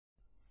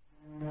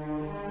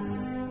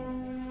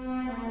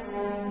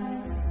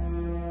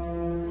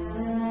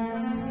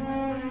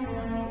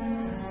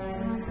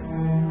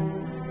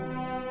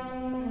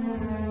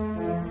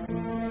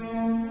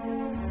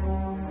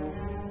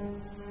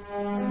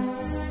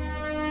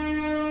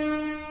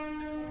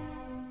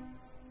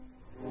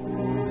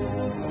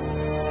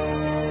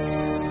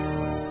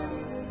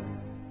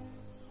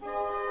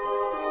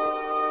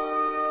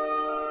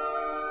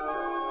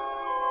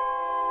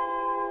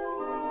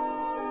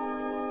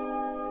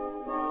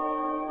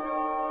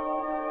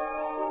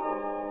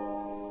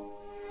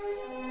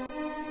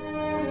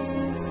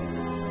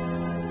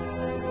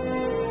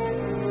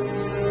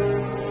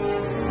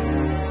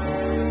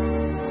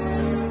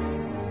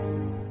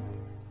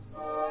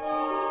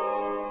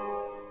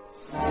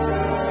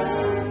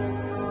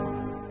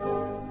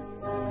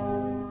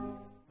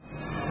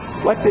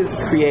What is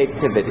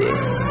creativity?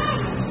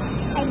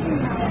 I don't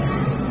know.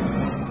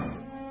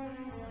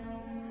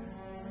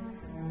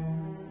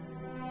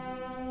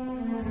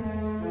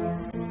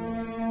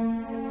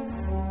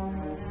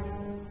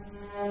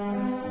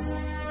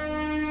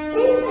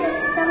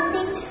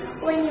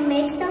 When you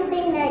make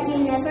something that you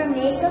never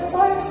made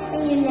before,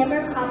 and you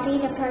never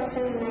copied a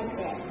person like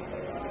this.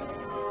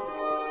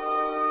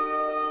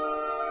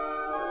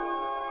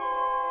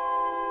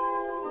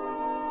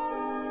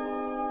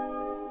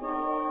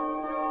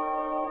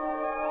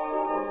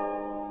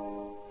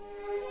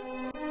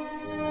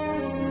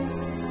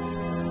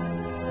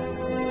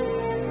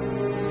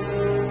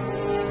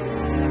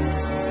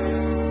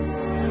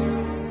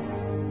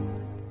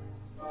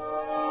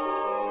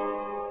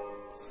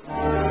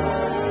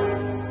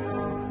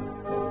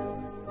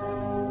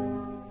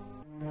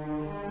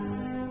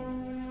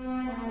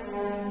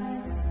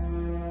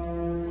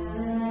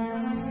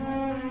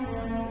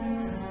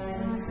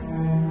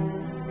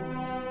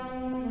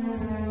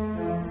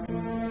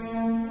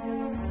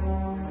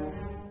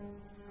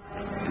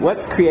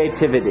 What's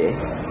creativity?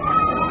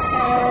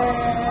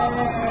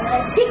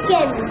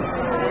 Chicken.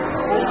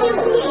 You can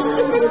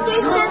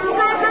take some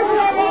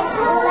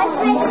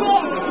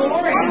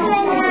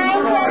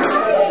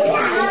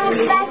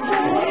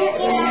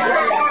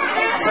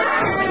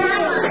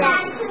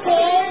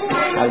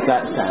How's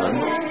that sound?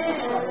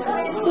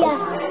 Yeah.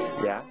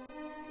 Yeah?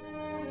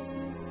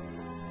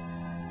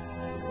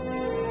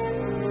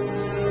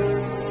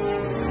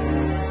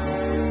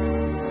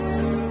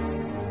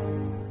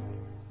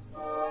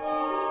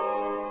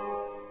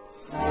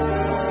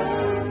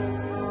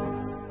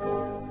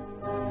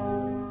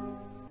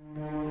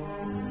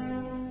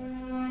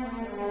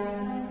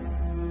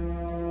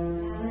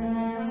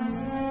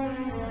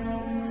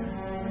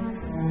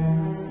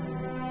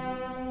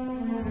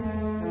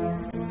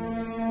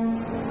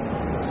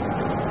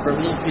 For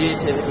me,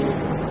 creativity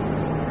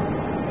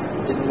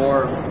is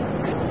more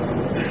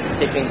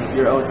taking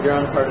your own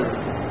part of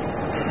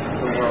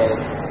the world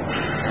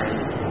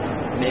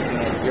and making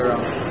it your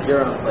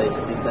own place,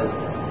 because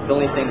the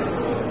only thing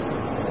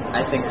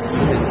I think you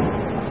can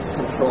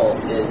control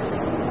is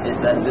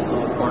that this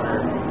little corner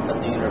of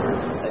the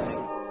universe, I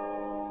think.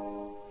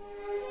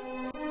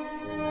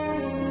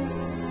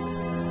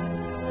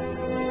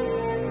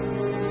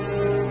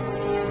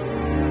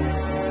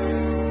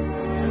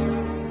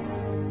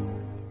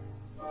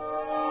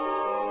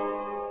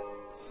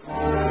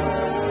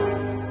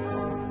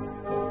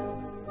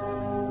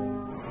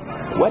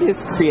 What is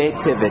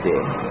creativity?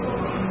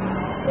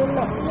 You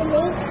make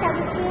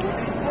something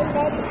and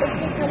then it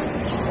becomes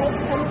like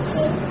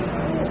something.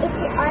 It's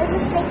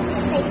almost like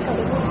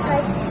recycling,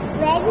 because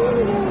when you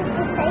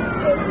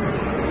recycle,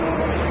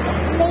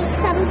 you make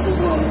something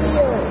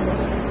new.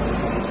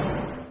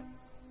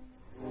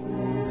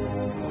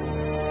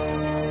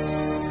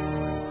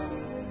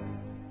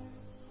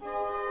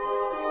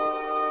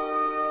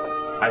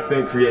 I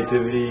think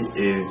creativity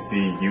is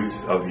the use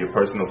of your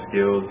personal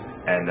skills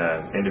and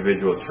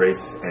individual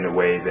traits in a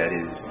way that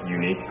is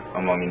unique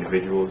among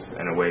individuals,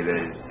 in a way that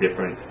is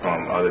different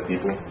from other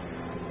people.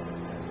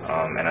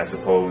 And I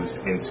suppose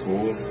in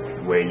school,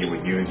 the way you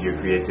would use your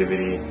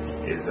creativity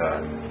is,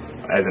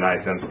 as an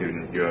ISM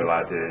student, you're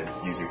allowed to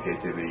use your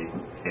creativity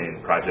in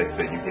projects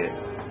that you get.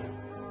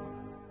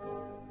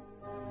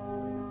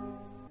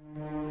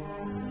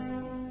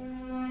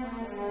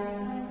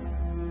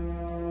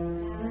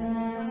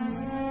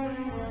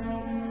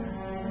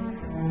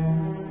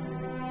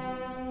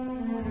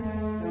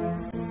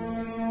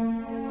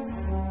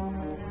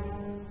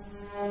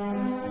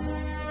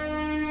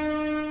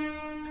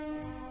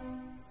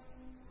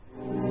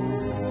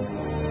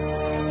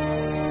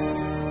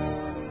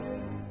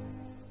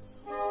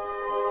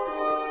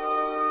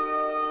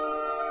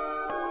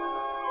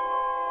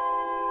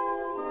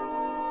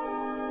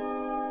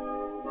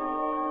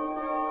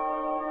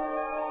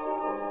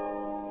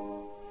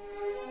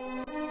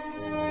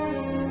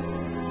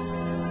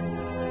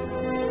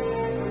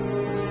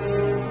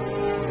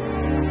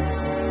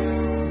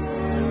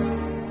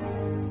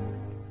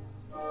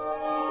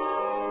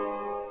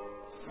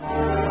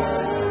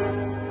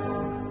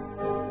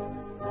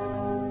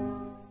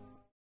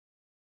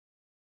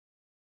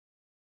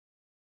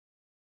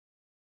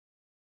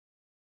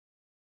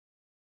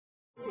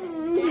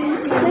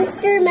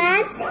 Mr.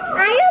 Matt,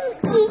 I am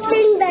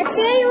eating the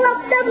tail of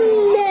the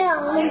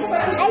milk.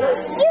 I'm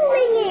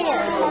chewing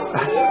it.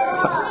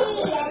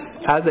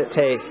 How's it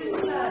taste?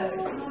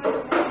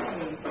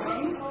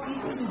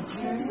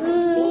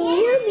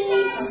 Yummy.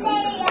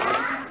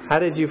 How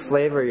did you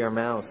flavor your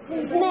mouth?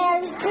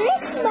 Merry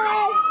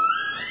Christmas.